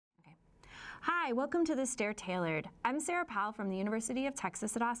Hi, welcome to the STAIR Tailored. I'm Sarah Powell from the University of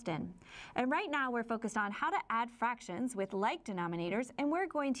Texas at Austin. And right now we're focused on how to add fractions with like denominators, and we're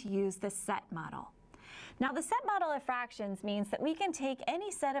going to use the set model. Now the set model of fractions means that we can take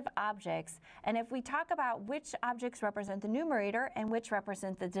any set of objects, and if we talk about which objects represent the numerator and which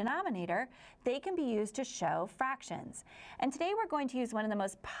represent the denominator, they can be used to show fractions. And today we're going to use one of the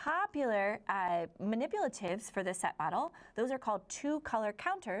most popular manipulatives for the set model. Those are called two-color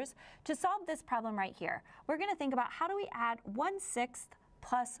counters to solve this problem right here. We're going to think about how do we add 1/6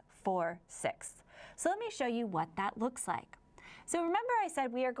 plus 4/6. So let me show you what that looks like. So remember I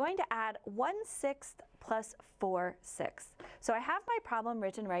said we are going to add 1/6 plus 4/6. So I have my problem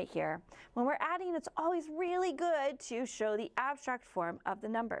written right here. When we're adding, it's always really good to show the abstract form of the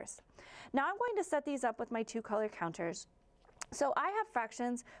numbers. Now I'm going to set these up with my two-color counters. So I have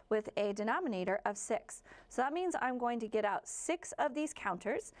fractions with a denominator of 6. So that means I'm going to get out 6 of these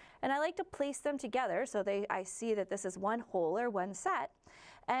counters, and I like to place them together so I see that this is one whole or one set.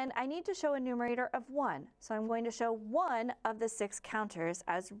 And I need to show a numerator of 1. So I'm going to show one of the 6 counters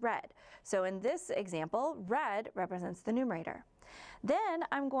as red. So in this example, red represents the numerator. Then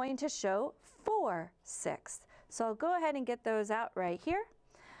I'm going to show 4/6. So I'll go ahead and get those out right here.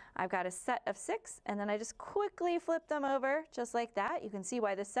 I've got a set of 6, and then I just quickly flip them over just like that. You can see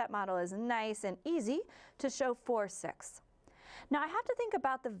why the set model is nice and easy to show 4/6. Now I have to think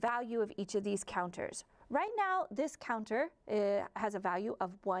about the value of each of these counters. Right now this counter has a value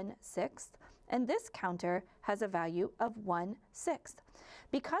of 1/6, and this counter has a value of 1/6.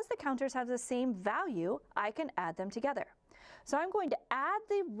 Because the counters have the same value, I can add them together. So I'm going to add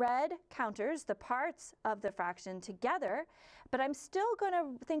the red counters, the parts of the fraction, together, but I'm still going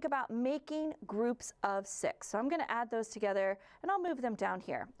to think about making groups of 6. So I'm going to add those together, and I'll move them down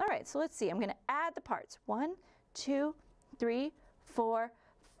here. All right, so let's see. I'm going to add the parts. 1, 2, 3, 4,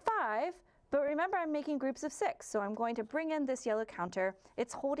 5. But remember, I'm making groups of 6, so I'm going to bring in this yellow counter.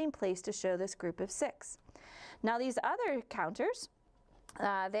 It's holding place to show this group of 6. Now these other counters,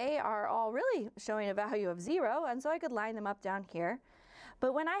 they are all really showing a value of 0, and so I could line them up down here.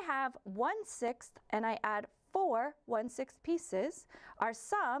 But when I have 1/6 and I add 4 1/6 pieces, our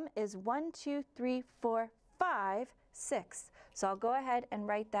sum is 1, 2, 3, 4, 5, 6. So I'll go ahead and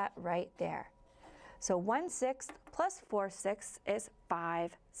write that right there. So 1/6 plus 4/6 is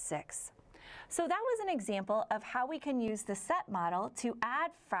 5/6. So that was an example of how we can use the set model to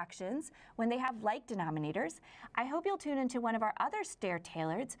add fractions when they have like denominators. I hope you'll tune into one of our other STAIR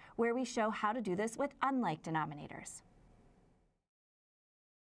Tailoreds where we show how to do this with unlike denominators.